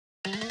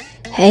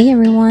Hey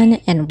everyone,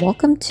 and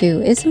welcome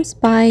to Isms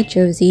by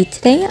Josie.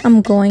 Today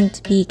I'm going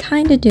to be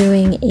kind of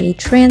doing a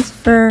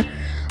transfer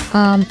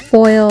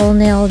foil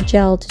nail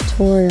gel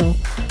tutorial.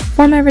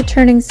 For my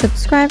returning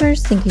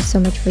subscribers, thank you so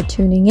much for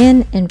tuning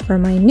in, and for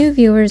my new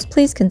viewers,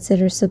 please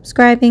consider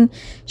subscribing,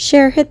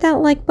 share, hit that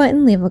like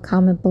button, leave a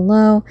comment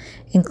below,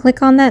 and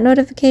click on that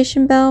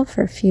notification bell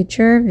for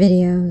future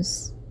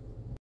videos.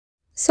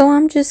 So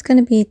I'm just going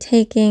to be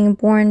taking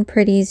Born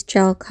Pretty's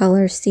gel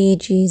color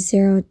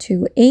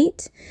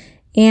CG028,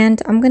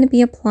 and I'm going to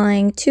be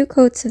applying 2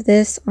 coats of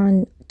this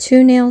on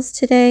 2 nails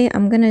today.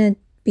 I'm going to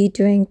be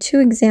doing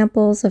 2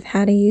 examples of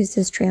how to use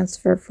this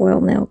transfer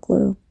foil nail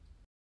glue.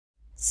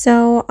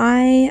 So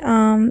I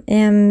am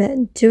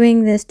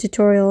doing this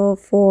tutorial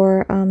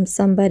for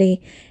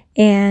somebody,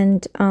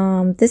 and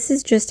this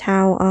is just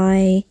how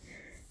I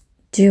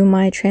do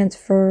my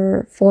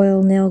transfer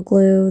foil nail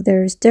glue.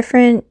 There's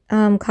different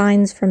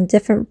kinds from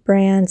different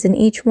brands, and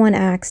each one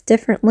acts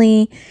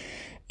differently.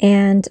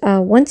 And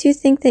once you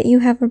think that you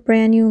have a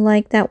brand you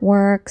like that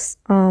works,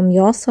 you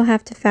also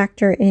have to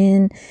factor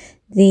in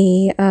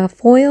the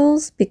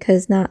foils,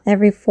 because not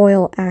every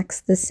foil acts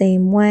the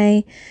same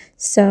way.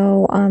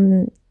 So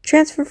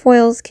transfer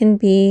foils can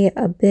be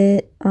a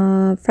bit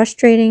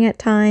frustrating at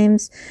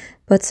times,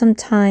 but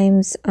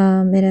sometimes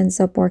it ends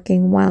up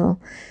working well.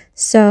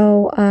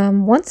 So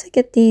once I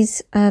get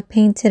these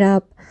painted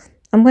up,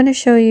 I'm going to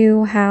show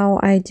you how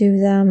I do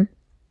them.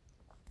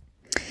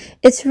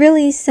 It's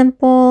really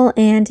simple,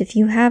 and if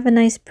you have a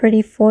nice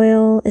pretty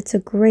foil, it's a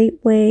great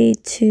way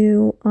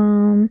to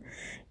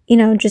you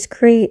know, just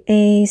create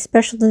a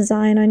special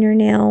design on your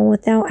nail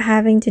without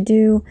having to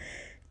do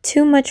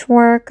too much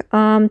work.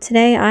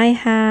 Today I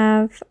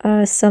have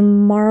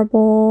some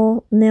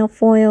marble nail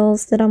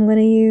foils that I'm going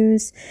to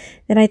use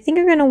that I think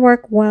are going to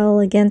work well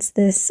against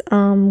this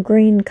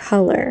green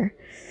color.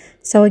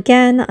 So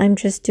again, I'm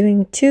just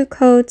doing 2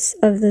 coats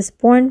of this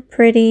Born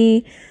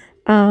Pretty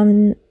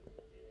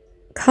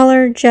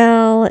color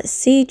gel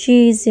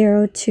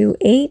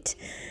CG028.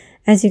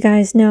 As you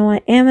guys know, I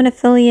am an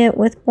affiliate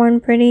with Born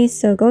Pretty,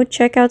 so go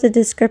check out the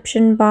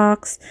description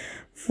box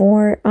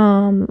for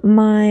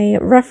my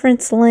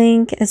reference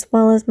link, as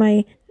well as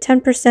my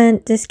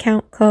 10%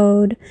 discount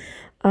code.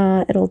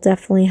 It'll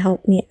definitely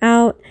help me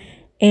out.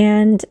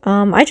 And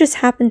I just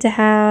happen to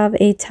have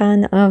a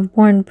ton of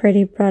Born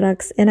Pretty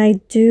products, and I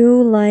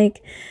do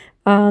like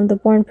the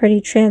Born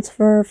Pretty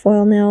transfer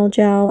foil nail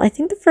gel. I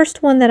think the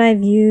first one that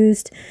I've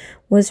used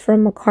was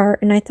from a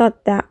cart, and I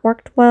thought that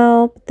worked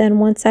well. But then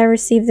once I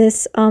received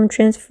this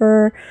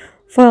transfer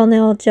foil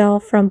nail gel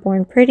from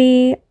Born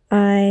Pretty,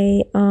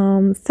 I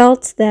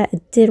felt that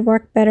it did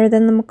work better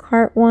than the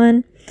Macart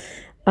one.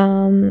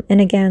 And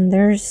again,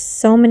 there's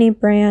so many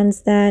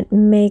brands that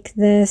make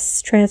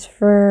this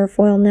transfer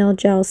foil nail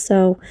gel,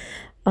 so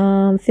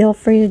feel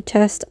free to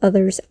test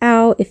others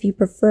out. If you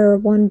prefer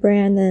one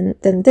brand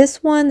than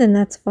this one, then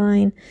that's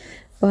fine.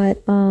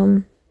 But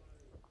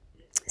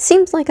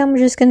seems like I'm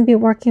just going to be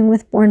working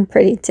with Born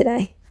Pretty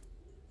today.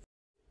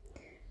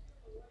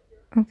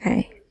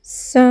 Okay,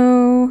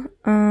 so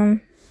I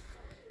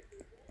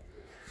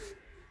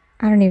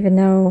don't even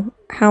know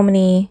how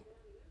many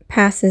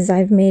passes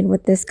I've made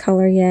with this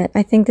color yet.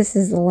 I think this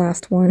is the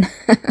last one.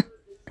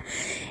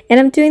 And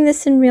I'm doing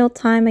this in real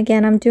time.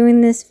 Again, I'm doing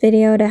this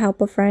video to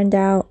help a friend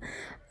out.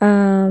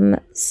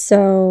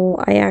 So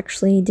I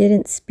actually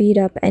didn't speed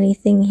up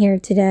anything here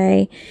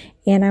today,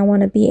 and I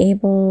want to be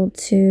able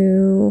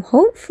to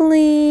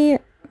hopefully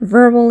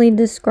verbally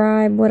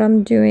describe what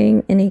I'm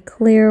doing in a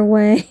clear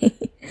way,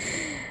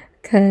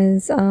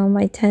 because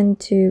I tend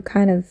to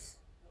kind of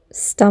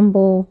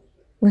stumble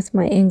with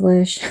my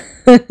English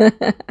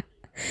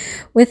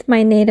with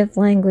my native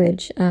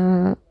language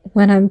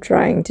when I'm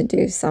trying to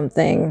do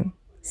something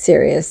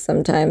serious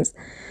sometimes.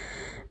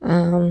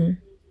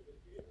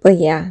 But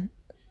yeah,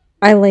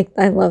 I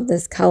love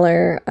this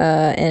color,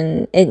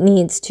 and it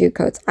needs 2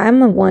 coats.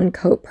 I'm a 1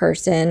 coat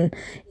person.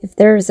 If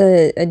there's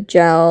a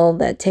gel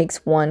that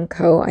takes 1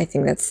 coat, I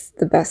think that's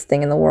the best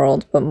thing in the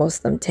world, but most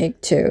of them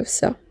take 2,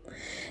 so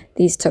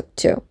these took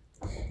 2.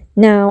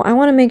 Now, I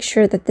want to make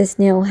sure that this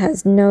nail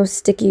has no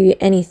sticky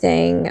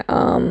anything,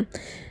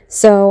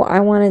 so I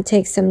want to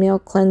take some nail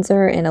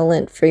cleanser and a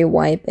lint-free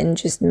wipe and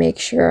just make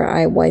sure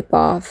I wipe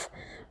off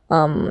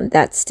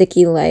that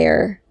sticky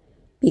layer,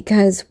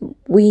 because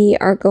we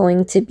are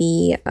going to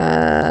be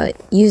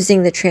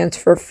using the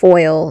transfer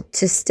foil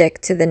to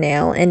stick to the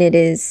nail, and it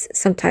is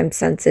sometimes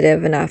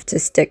sensitive enough to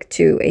stick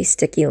to a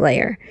sticky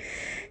layer.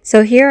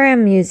 So here I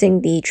am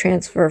using the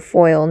transfer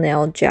foil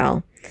nail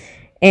gel,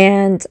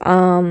 and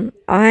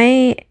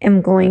I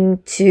am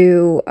going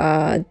to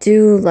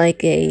do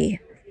like a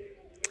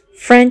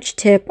French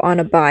tip on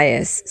a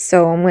bias.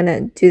 So I'm going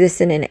to do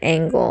this in an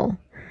angle.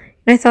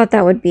 And I thought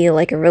that would be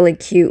like a really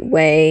cute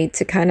way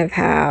to kind of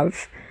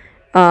have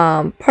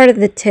part of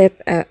the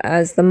tip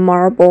as the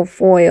marble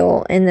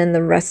foil, and then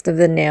the rest of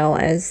the nail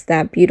as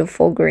that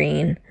beautiful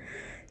green.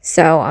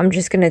 So I'm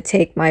just going to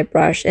take my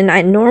brush, and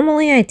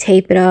normally I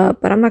tape it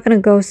up, but I'm not going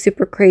to go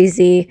super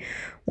crazy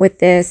with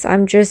this.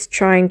 I'm just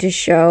trying to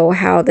show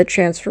how the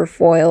transfer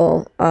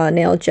foil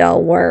nail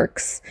gel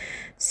works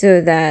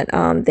so that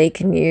they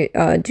can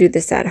do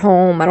this at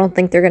home. I don't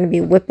think they're going to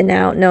be whipping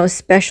out no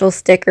special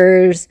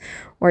stickers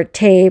or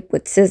tape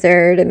with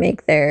scissor to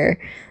make their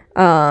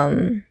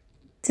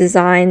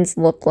designs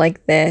look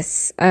like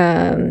this.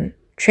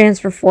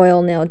 Transfer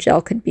foil nail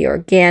gel could be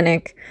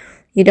organic.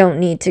 You don't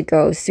need to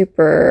go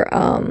super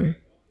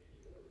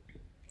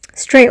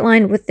straight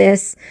line with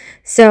this.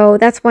 So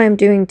that's why I'm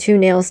doing 2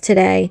 nails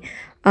today.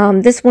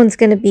 This one's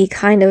going to be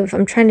kind of,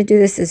 I'm trying to do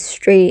this as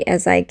straight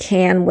as I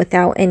can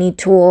without any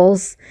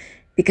tools,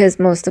 because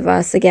most of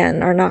us,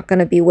 again, are not going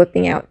to be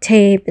whipping out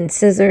tape and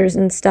scissors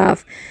and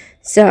stuff.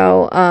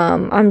 So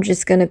I'm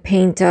just going to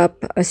paint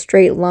up a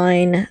straight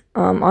line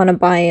on a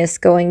bias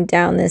going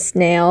down this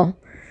nail.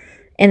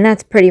 And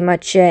that's pretty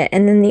much it.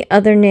 And then the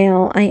other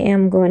nail, I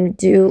am going to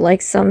do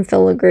like some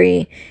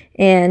filigree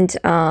and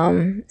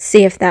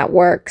see if that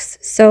works.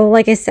 So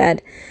like I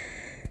said,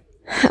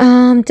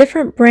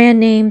 different brand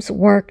names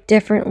work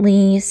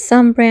differently.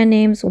 Some brand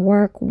names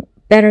work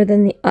better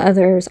than the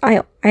others.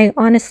 I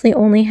honestly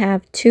only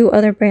have 2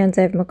 other brands.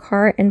 I have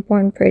Makart and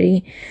Born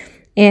Pretty.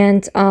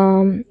 And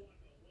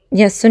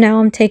yes, so now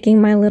I'm taking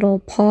my little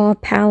paw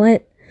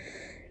palette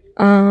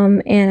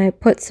and I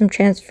put some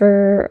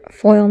transfer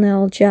foil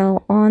nail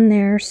gel on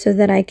there so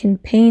that I can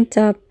paint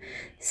up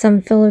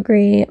some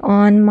filigree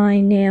on my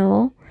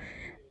nail.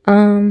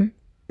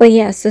 But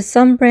yeah, so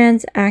some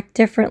brands act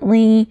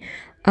differently,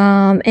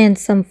 and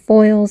some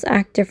foils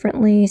act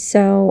differently.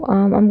 So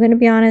I'm going to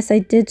be honest, I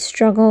did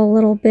struggle a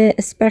little bit,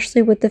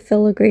 especially with the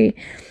filigree.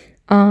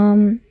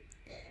 You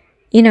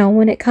know,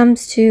 when it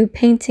comes to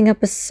painting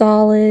up a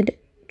solid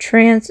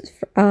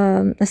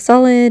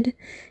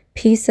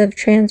piece of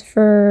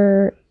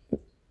transfer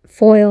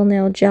foil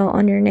nail gel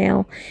on your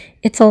nail,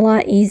 it's a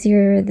lot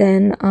easier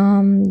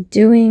than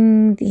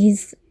doing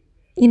these,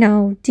 you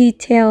know,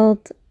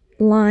 detailed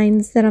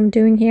lines that I'm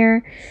doing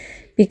here,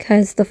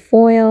 because the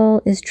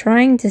foil is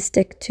trying to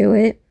stick to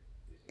it,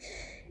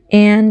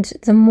 and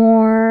the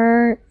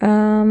more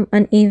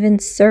uneven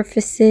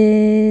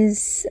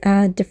surfaces,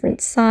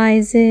 different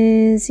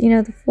sizes, you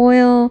know, the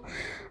foil,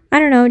 I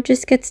don't know, it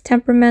just gets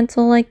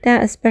temperamental like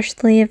that,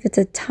 especially if it's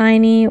a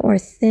tiny or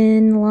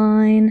thin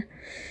line.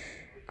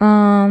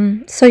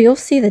 So you'll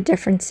see the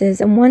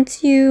differences. And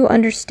once you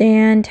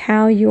understand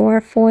how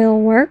your foil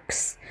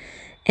works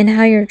and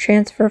how your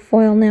transfer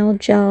foil nail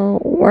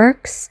gel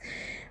works,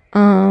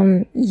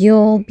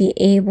 you'll be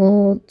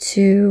able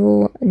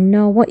to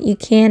know what you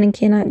can and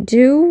cannot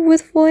do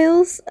with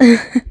foils.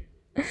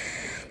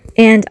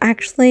 And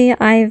actually,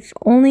 I've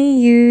only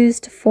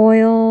used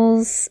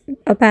foils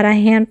about a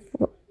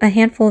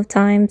handful of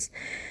times,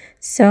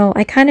 so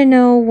I kind of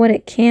know what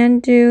it can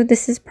do.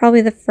 This is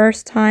probably the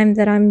first time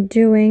that I'm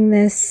doing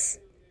this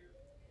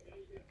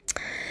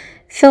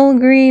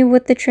filigree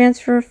with the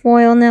transfer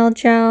foil nail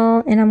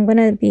gel, and I'm going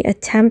to be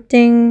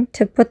attempting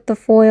to put the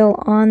foil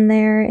on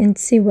there and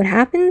see what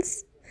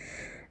happens.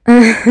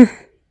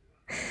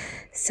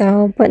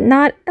 So, but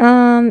not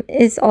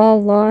is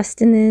all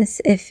lost in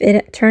this. If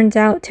it turns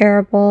out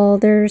terrible,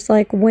 there's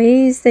like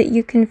ways that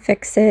you can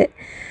fix it.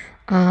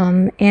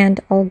 And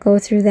I'll go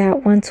through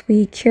that once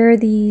we cure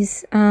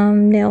these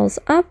nails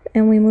up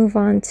and we move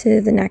on to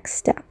the next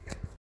step.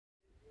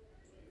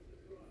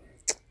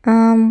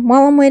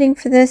 While I'm waiting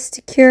for this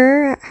to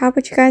cure, how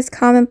about you guys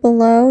comment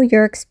below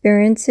your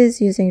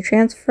experiences using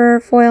transfer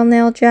foil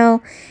nail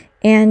gel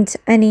and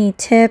any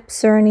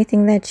tips or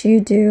anything that you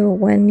do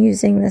when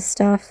using this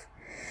stuff.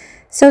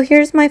 So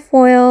here's my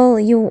foil.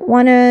 You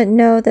want to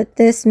know that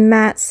this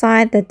matte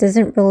side that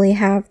doesn't really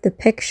have the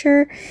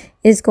picture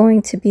is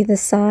going to be the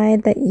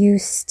side that you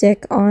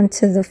stick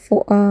onto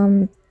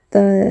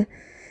the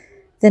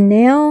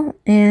nail.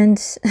 And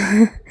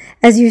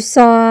as you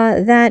saw,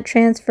 that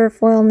transfer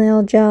foil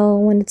nail gel,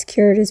 when it's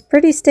cured, is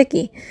pretty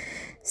sticky.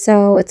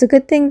 So it's a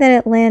good thing that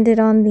it landed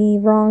on the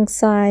wrong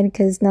side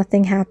because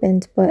nothing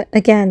happened. But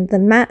again, the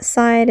matte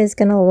side is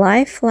going to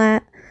lie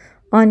flat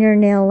on your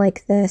nail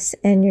like this,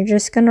 and you're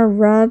just going to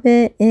rub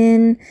it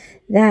in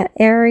that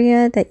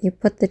area that you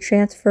put the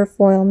transfer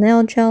foil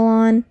nail gel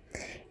on.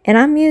 And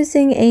I'm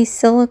using a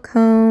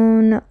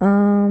silicone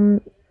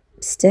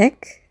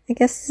stick, I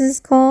guess this is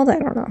called, I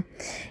don't know.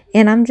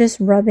 And I'm just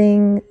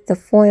rubbing the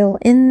foil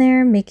in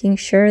there, making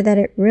sure that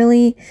it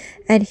really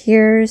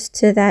adheres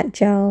to that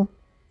gel.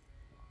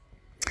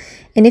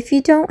 And if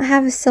you don't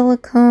have a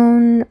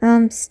silicone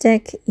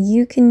stick,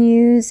 you can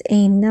use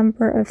a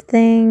number of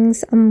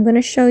things. I'm going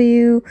to show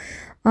you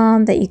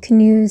that you can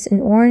use an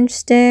orange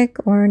stick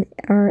or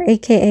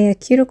aka a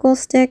cuticle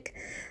stick.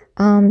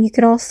 You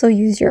could also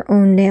use your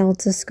own nail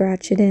to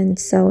scratch it in,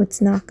 so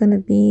it's not going to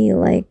be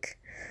like,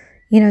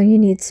 you know, you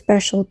need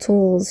special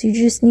tools. You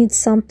just need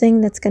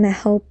something that's going to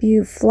help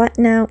you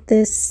flatten out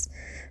this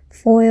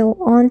foil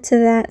onto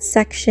that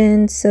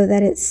section so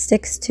that it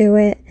sticks to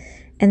it.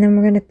 And then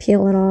we're going to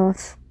peel it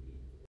off.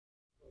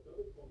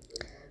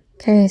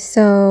 Okay,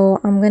 so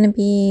I'm going to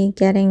be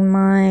getting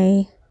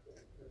my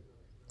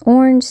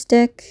orange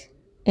stick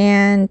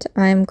and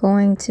I'm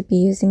going to be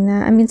using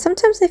that. I mean,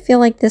 sometimes I feel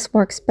like this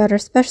works better,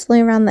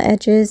 especially around the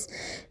edges,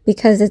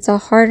 because it's a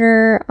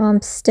harder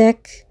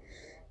stick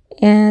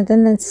and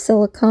then the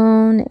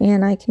silicone,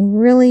 and I can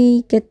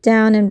really get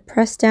down and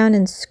press down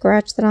and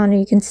scratch that on. And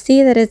you can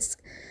see that it's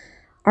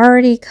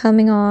already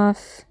coming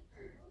off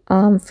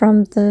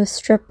from the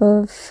strip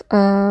of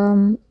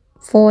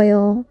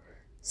foil.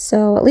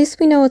 So at least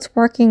we know it's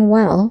working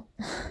well,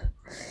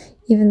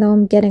 even though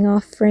I'm getting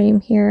off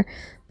frame here.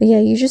 But yeah,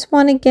 you just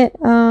want to get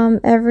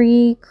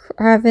every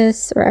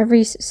crevice or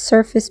every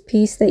surface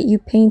piece that you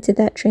painted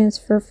that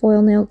transfer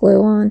foil nail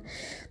glue on.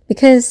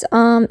 Because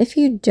if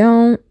you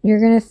don't, you're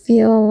going to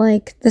feel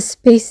like the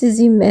spaces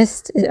you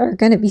missed are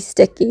going to be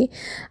sticky.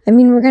 I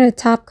mean, we're going to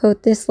top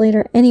coat this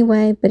later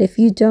anyway, but if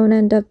you don't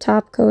end up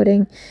top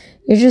coating,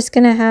 you're just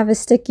going to have a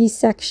sticky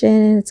section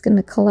and it's going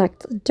to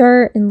collect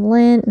dirt and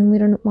lint, and we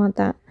don't want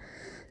that.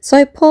 So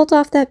I pulled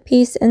off that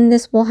piece and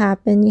this will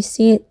happen. You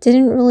see, it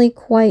didn't really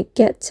quite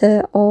get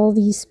to all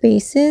these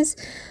spaces,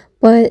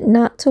 but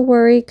not to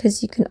worry,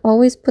 because you can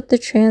always put the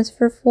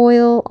transfer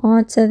foil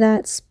onto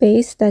that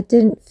space that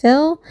didn't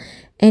fill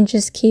and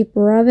just keep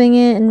rubbing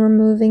it and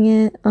removing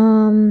it.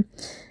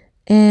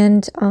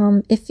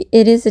 If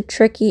it is a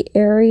tricky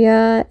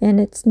area and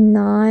it's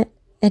not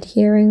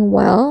adhering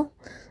well,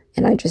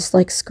 and I just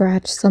like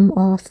scratched some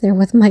off there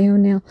with my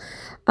own nail.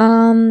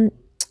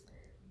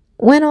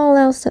 When all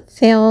else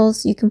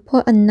fails, you can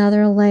put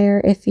another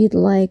layer if you'd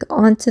like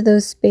onto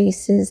those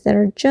spaces that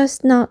are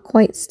just not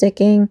quite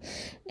sticking,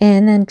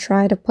 and then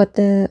try to put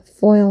the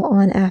foil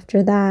on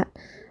after that.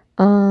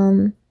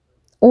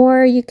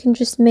 Or you can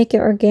just make it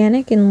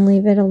organic and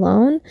leave it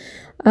alone.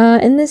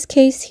 In this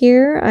case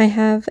here, I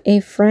have a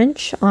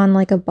French on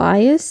like a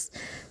bias,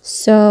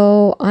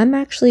 so I'm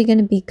actually going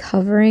to be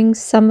covering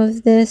some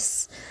of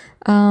this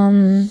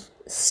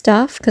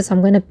stuff, because I'm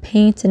going to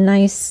paint a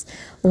nice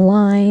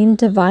line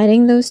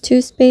dividing those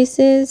two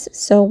spaces.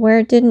 So where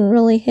it didn't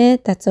really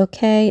hit, that's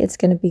okay, it's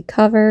going to be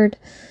covered.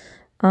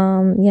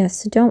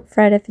 So don't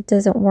fret if it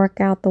doesn't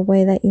work out the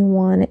way that you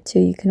want it to.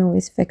 You can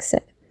always fix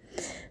it.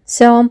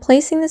 So I'm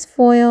placing this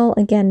foil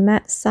again,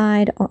 matte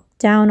side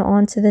down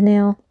onto the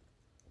nail,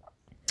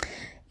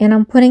 and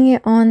I'm putting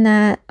it on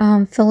that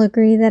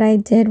filigree that I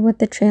did with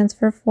the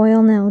transfer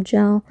foil nail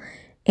gel.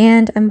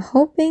 And I'm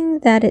hoping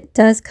that it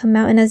does come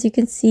out. And as you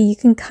can see, you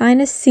can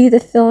kind of see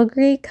the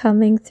filigree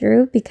coming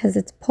through because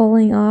it's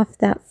pulling off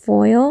that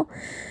foil.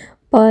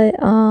 But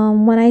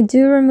when I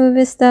do remove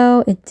this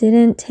though, it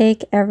didn't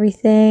take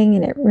everything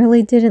and it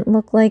really didn't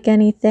look like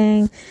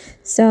anything.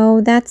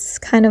 So that's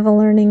kind of a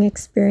learning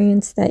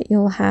experience that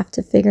you'll have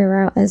to figure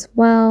out as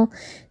well.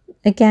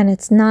 Again,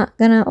 it's not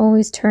going to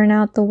always turn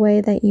out the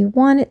way that you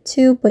want it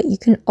to, but you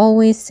can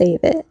always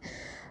save it.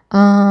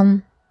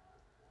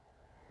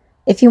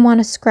 If you want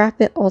to scrap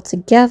it all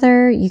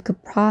together, you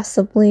could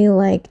possibly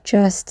like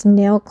just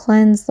nail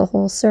cleanse the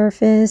whole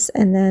surface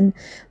and then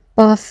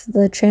buff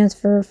the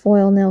transfer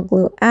foil nail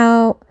glue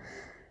out.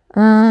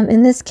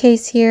 In this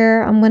case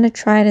here, I'm going to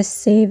try to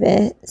save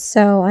it.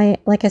 So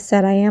like I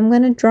said, I am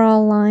going to draw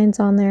lines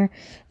on there.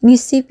 And you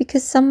see,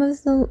 because some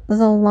of the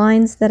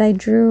lines that I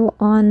drew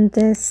on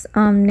this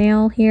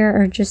nail here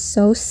are just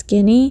so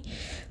skinny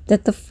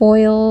that the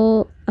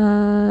foil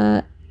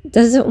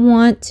doesn't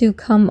want to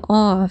come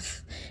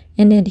off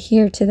and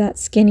adhere to that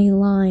skinny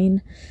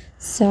line.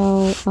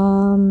 So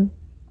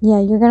yeah,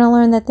 you're going to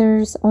learn that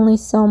there's only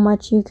so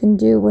much you can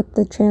do with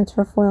the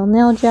transfer foil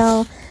nail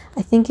gel.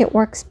 I think it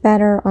works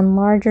better on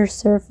larger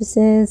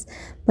surfaces,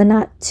 but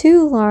not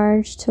too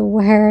large to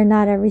where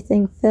not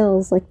everything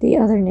fills like the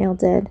other nail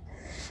did.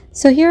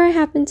 So here I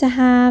happen to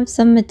have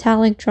some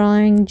metallic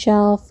drawing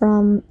gel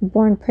from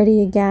Born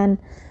Pretty again.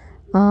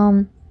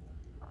 And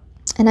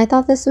I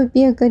thought this would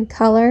be a good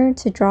color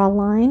to draw a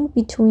line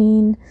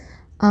between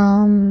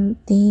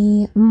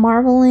the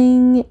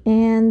marbling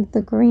and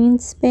the green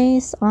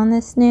space on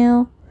this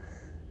nail.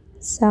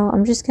 So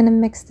I'm just going to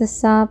mix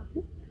this up.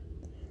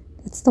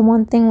 It's the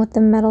one thing with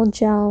the metal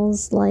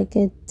gels, like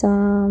it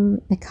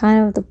kind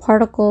of, the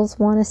particles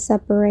want to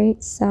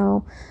separate.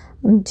 So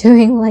I'm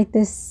doing like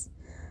this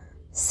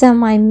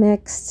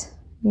semi-mixed,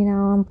 you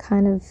know, I'm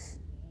kind of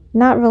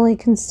not really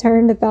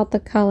concerned about the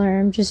color.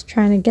 I'm just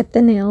trying to get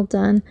the nail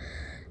done.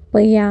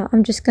 But yeah,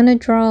 I'm just going to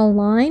draw a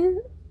line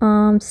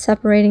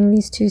separating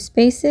these two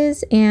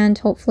spaces, and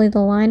hopefully the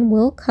line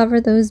will cover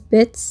those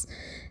bits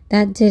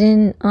that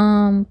didn't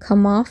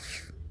come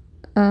off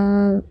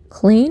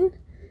clean,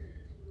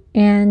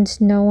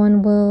 and no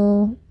one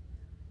will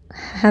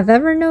have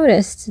ever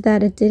noticed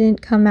that it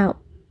didn't come out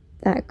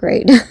that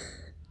great.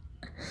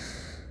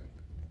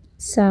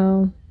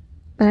 So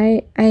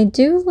I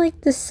do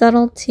like the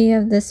subtlety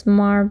of this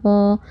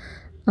marble.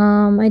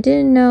 I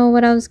didn't know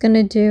what I was going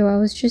to do. I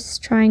was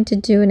just trying to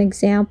do an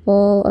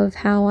example of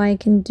how I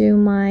can do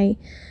my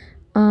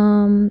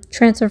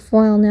transfer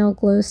foil nail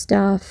glue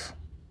stuff.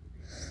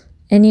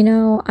 And you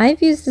know,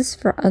 I've used this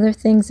for other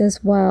things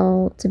as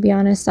well. To be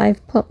honest,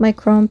 I've put my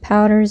chrome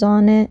powders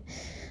on it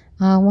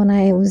when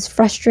I was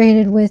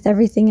frustrated with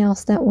everything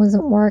else that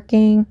wasn't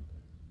working.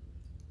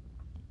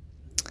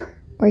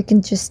 or you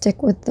can just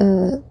stick with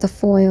the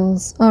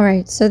foils.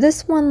 Alright, so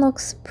this one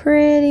looks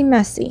pretty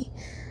messy.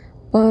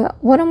 But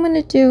what I'm going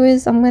to do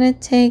is I'm going to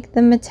take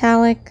the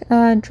metallic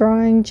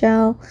drawing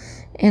gel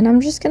and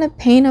I'm just going to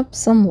paint up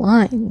some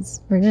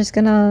lines. We're just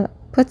going to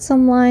put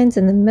some lines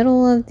in the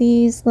middle of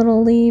these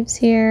little leaves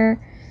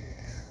here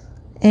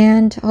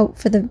and hope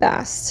for the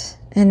best.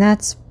 And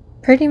that's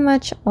pretty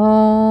much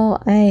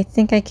all I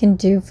think I can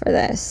do for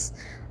this.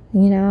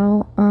 You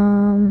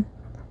know,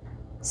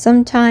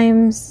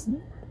 sometimes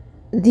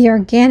the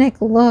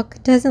organic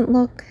look doesn't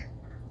look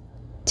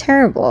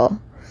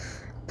terrible,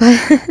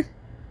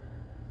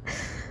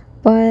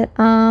 but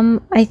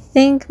I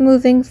think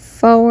moving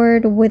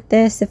forward with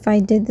this, if I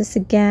did this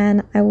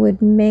again, I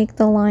would make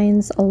the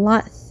lines a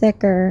lot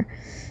thicker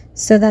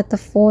so that the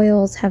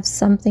foils have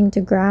something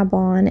to grab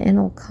on and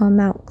it'll come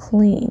out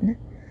clean.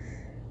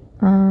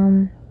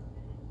 And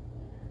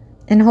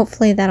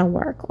hopefully that'll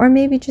work. Or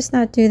maybe just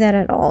not do that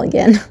at all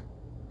again.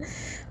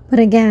 But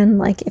again,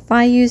 like if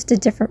I used a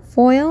different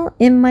foil,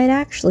 it might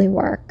actually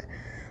work.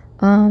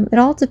 It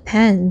all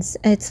depends.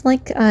 It's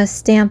like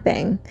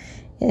stamping.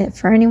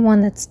 For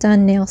anyone that's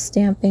done nail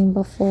stamping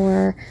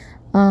before,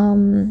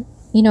 you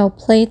know,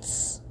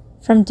 plates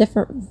from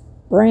different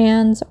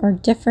brands are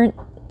different.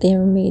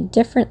 They're made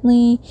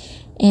differently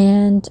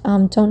and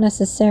don't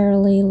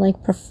necessarily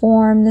like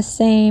perform the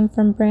same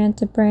from brand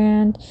to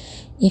brand.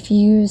 If you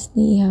use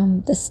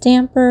the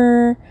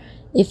stamper,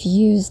 if you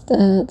use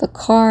the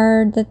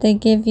card that they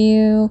give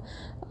you,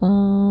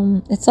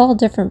 it's all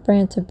different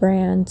brand to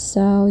brand.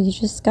 So you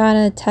just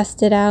gotta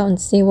test it out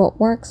and see what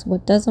works,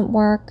 what doesn't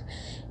work.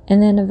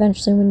 And then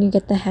eventually when you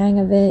get the hang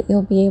of it,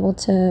 you'll be able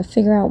to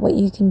figure out what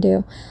you can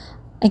do.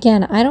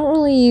 Again, I don't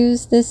really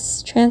use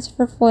this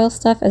transfer foil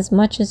stuff as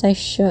much as I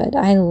should.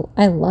 I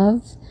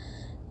love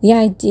the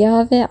idea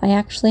of it. I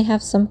actually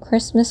have some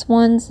Christmas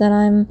ones that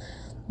I'm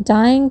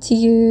dying to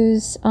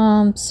use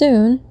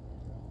soon.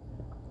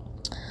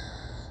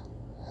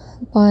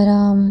 But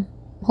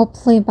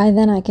hopefully by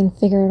then I can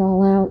figure it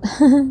all out.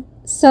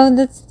 So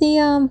that's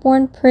the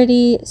Born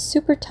Pretty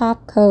Super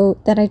Top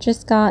Coat that I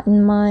just got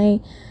in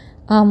my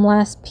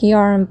last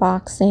PR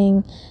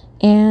unboxing.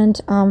 And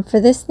for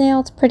this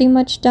nail, it's pretty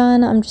much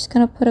done. I'm just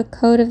going to put a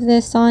coat of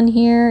this on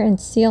here and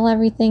seal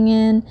everything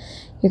in.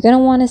 You're going to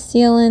want to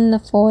seal in the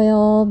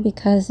foil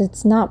because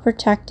it's not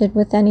protected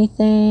with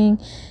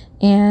anything.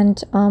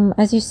 And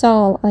as you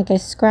saw, like I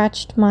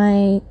scratched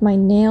my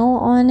nail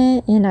on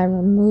it and I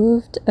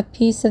removed a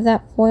piece of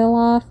that foil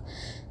off.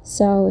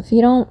 So if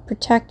you don't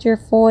protect your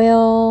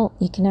foil,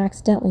 you can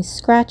accidentally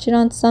scratch it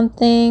on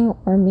something,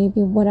 or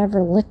maybe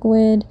whatever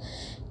liquid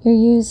you're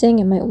using,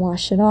 it might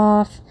wash it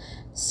off.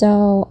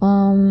 So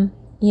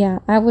yeah,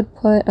 I would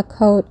put a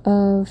coat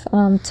of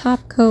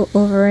top coat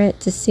over it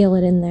to seal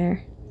it in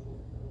there.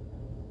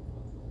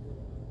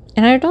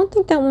 And I don't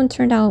think that one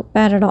turned out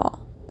bad at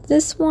all.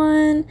 This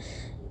one,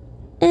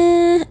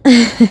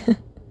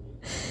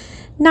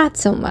 not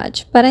so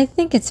much, but I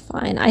think it's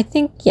fine. I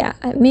think, yeah,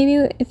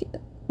 maybe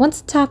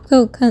once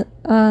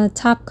the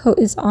top coat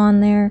is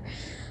on there,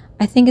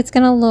 I think it's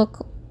gonna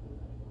look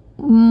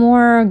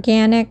more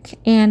organic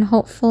and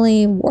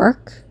hopefully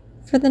work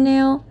for the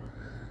nail.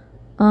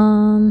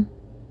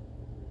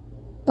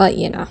 But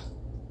you know,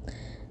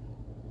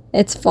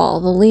 it's fall.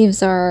 The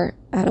leaves are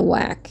out of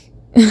whack.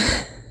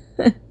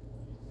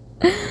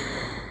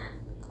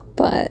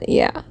 But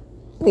yeah,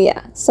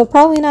 so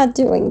probably not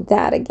doing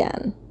that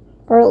again,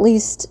 or at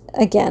least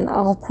again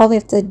I'll probably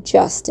have to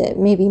adjust it,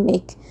 maybe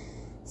make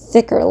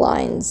thicker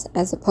lines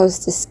as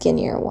opposed to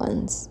skinnier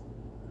ones.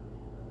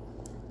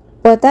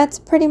 But that's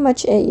pretty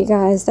much it, you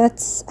guys.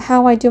 That's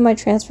how I do my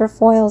transfer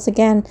foils.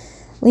 Again,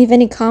 leave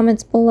any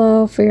comments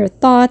below for your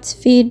thoughts,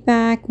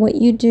 feedback, what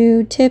you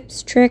do,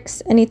 tips,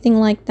 tricks, anything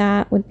like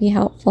that would be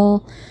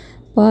helpful.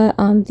 But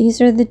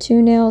these are the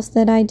two nails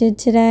that I did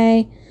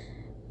today.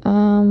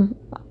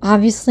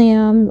 Obviously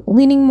I'm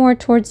leaning more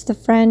towards the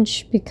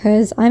French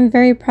because I'm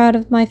very proud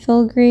of my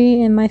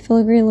filigree, and my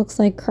filigree looks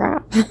like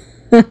crap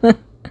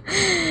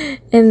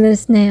in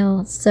this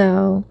nail.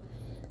 So,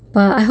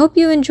 but I hope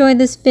you enjoyed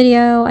this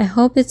video. I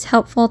hope it's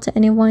helpful to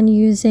anyone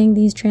using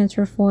these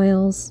transfer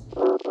foils.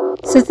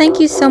 So thank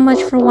you so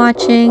much for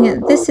watching.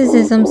 This is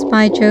Isms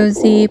by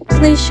Josie.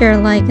 Please share,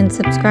 like, and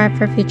subscribe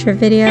for future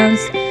videos.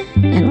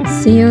 And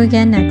I'll see you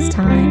again next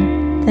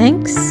time.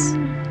 Thanks.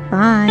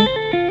 Bye.